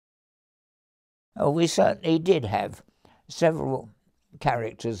Oh, we certainly did have several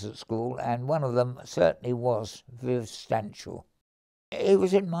characters at school, and one of them certainly was Viv Stanshall. He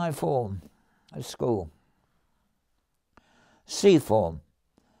was in my form of school, C form,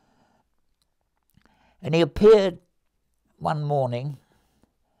 and he appeared one morning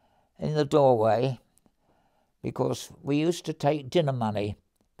in the doorway because we used to take dinner money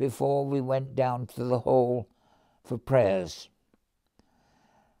before we went down to the hall for prayers.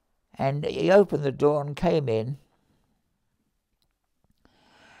 And he opened the door and came in,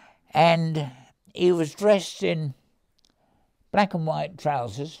 and he was dressed in black and white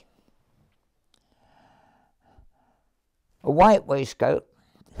trousers, a white waistcoat,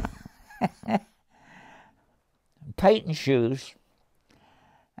 patent shoes,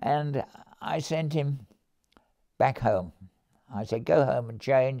 and I sent him back home. I said, go home and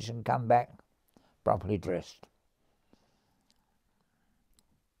change and come back properly dressed.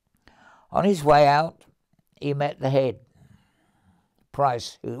 On his way out, he met the head,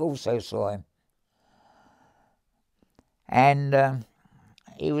 Price, who also saw him. And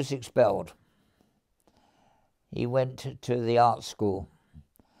he was expelled. He went to the art school.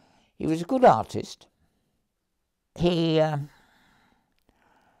 He was a good artist. He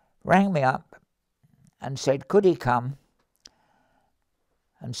rang me up and said, could he come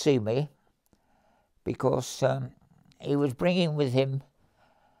and see me, because he was bringing with him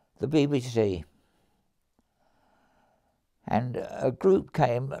the BBC. And a group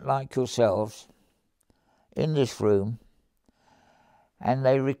came, like yourselves, in this room, and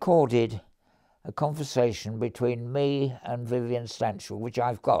they recorded a conversation between me and Vivian Stanshall, which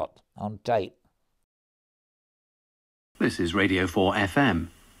I've got on tape. This is Radio 4 FM.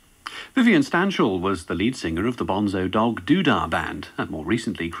 Vivian Stanshall was the lead singer of the Bonzo Dog Doo-Dah Band and more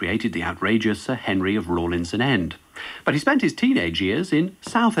recently created the outrageous Sir Henry of Rawlinson End. But he spent his teenage years in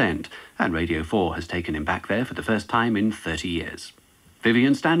Southend, and Radio 4 has taken him back there for the first time in 30 years.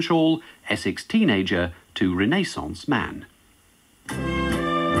 Vivian Stanshall, Essex teenager to Renaissance man.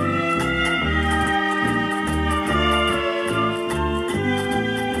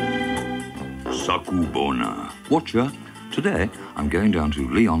 Sakubona. Watcher. Today, I'm going down to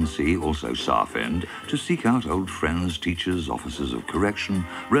Leigh-on-Sea, also Southend, to seek out old friends, teachers, officers of correction,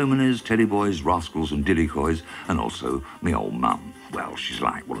 Romanes, teddy boys, rascals and dillycoys, and also me old mum. Well, she's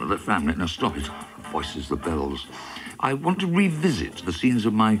like one of the family. Now stop it. Voices the bells. I want to revisit the scenes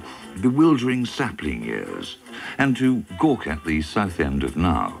of my bewildering sapling years, and to gawk at the Southend of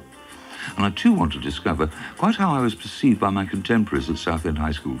now. And I too want to discover quite how I was perceived by my contemporaries at Southend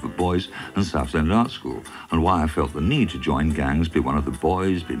High School for boys and Southend Art School, and why I felt the need to join gangs, be one of the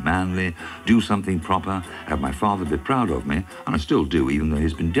boys, be manly, do something proper, have my father be proud of me, and I still do, even though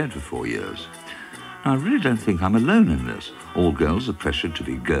he's been dead for 4 years. Now, I really don't think I'm alone in this. All girls are pressured to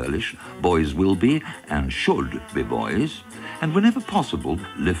be girlish, boys will be and should be boys, and whenever possible,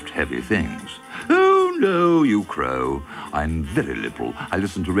 lift heavy things. Oh, no, you crow. I'm very liberal. I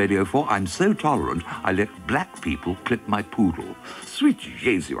listen to Radio 4. I'm so tolerant, I let black people clip my poodle. Sweet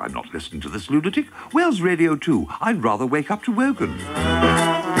Jesu, I'm not listening to this lunatic. Where's Radio 2? I'd rather wake up to Wogan.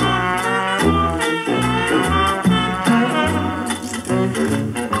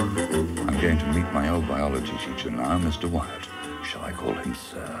 I'm going to meet my old biology teacher now, Mr. Wyatt. Shall I call him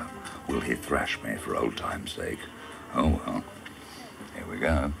Sir? Will he thrash me for old time's sake? Oh, well. Here we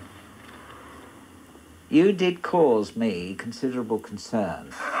go. You did cause me considerable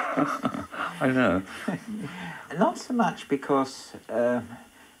concern. I know. Not so much because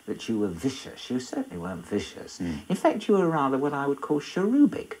that you were vicious. You certainly weren't vicious. In fact, you were rather what I would call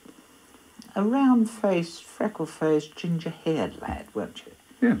cherubic. A round-faced, freckle-faced, ginger-haired lad, weren't you?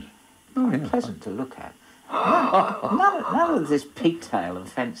 Yes. Oh, yes. Pleasant to look at. None of this pigtail and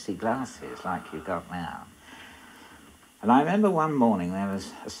fancy glasses like you've got now. And I remember one morning there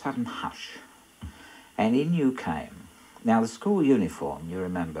was a sudden hush, and in you came. Now, the school uniform, you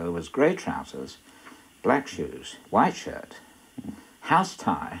remember, was grey trousers, black shoes, white shirt, house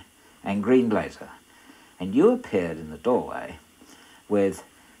tie, and green blazer. And you appeared in the doorway with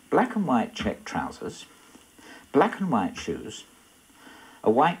black and white check trousers, black and white shoes,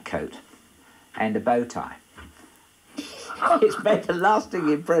 a white coat, and a bow tie. It's made a lasting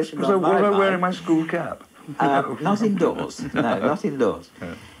impression on my mind. So was I wearing my school cap? Not indoors. No, not indoors.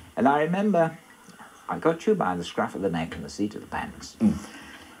 Yeah. And I remember I got you by the scruff of the neck and the seat of the pants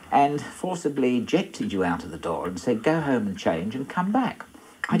and forcibly ejected you out of the door and said, go home and change and come back.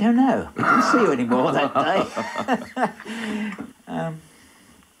 I don't know. We didn't see you anymore that day.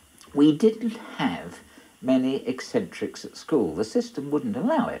 We didn't have many eccentrics at school. The system wouldn't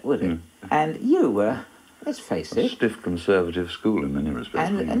allow it, would it? And you were let's face A it. stiff conservative school in many respects.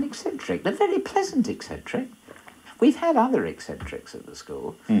 And an eccentric, a very pleasant eccentric. We've had other eccentrics at the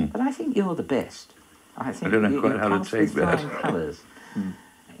school, but I think you're the best. I think don't know quite how to pass take with that. flying colours.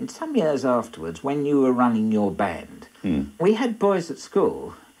 In some years afterwards, when you were running your band, we had boys at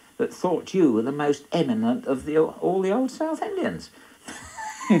school that thought you were the most eminent of all the old Southendians.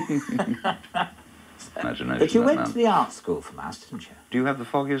 Imagination. But you that went man. to the art school from us, didn't you? Do you have the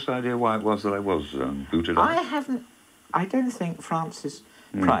foggiest idea why it was that I was booted out? I haven't. I don't think Francis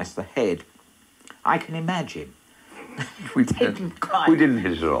Price, the head. I can imagine. We didn't quite. We didn't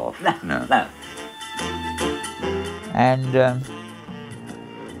hit it off. No. No. And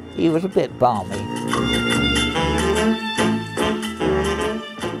he was a bit balmy.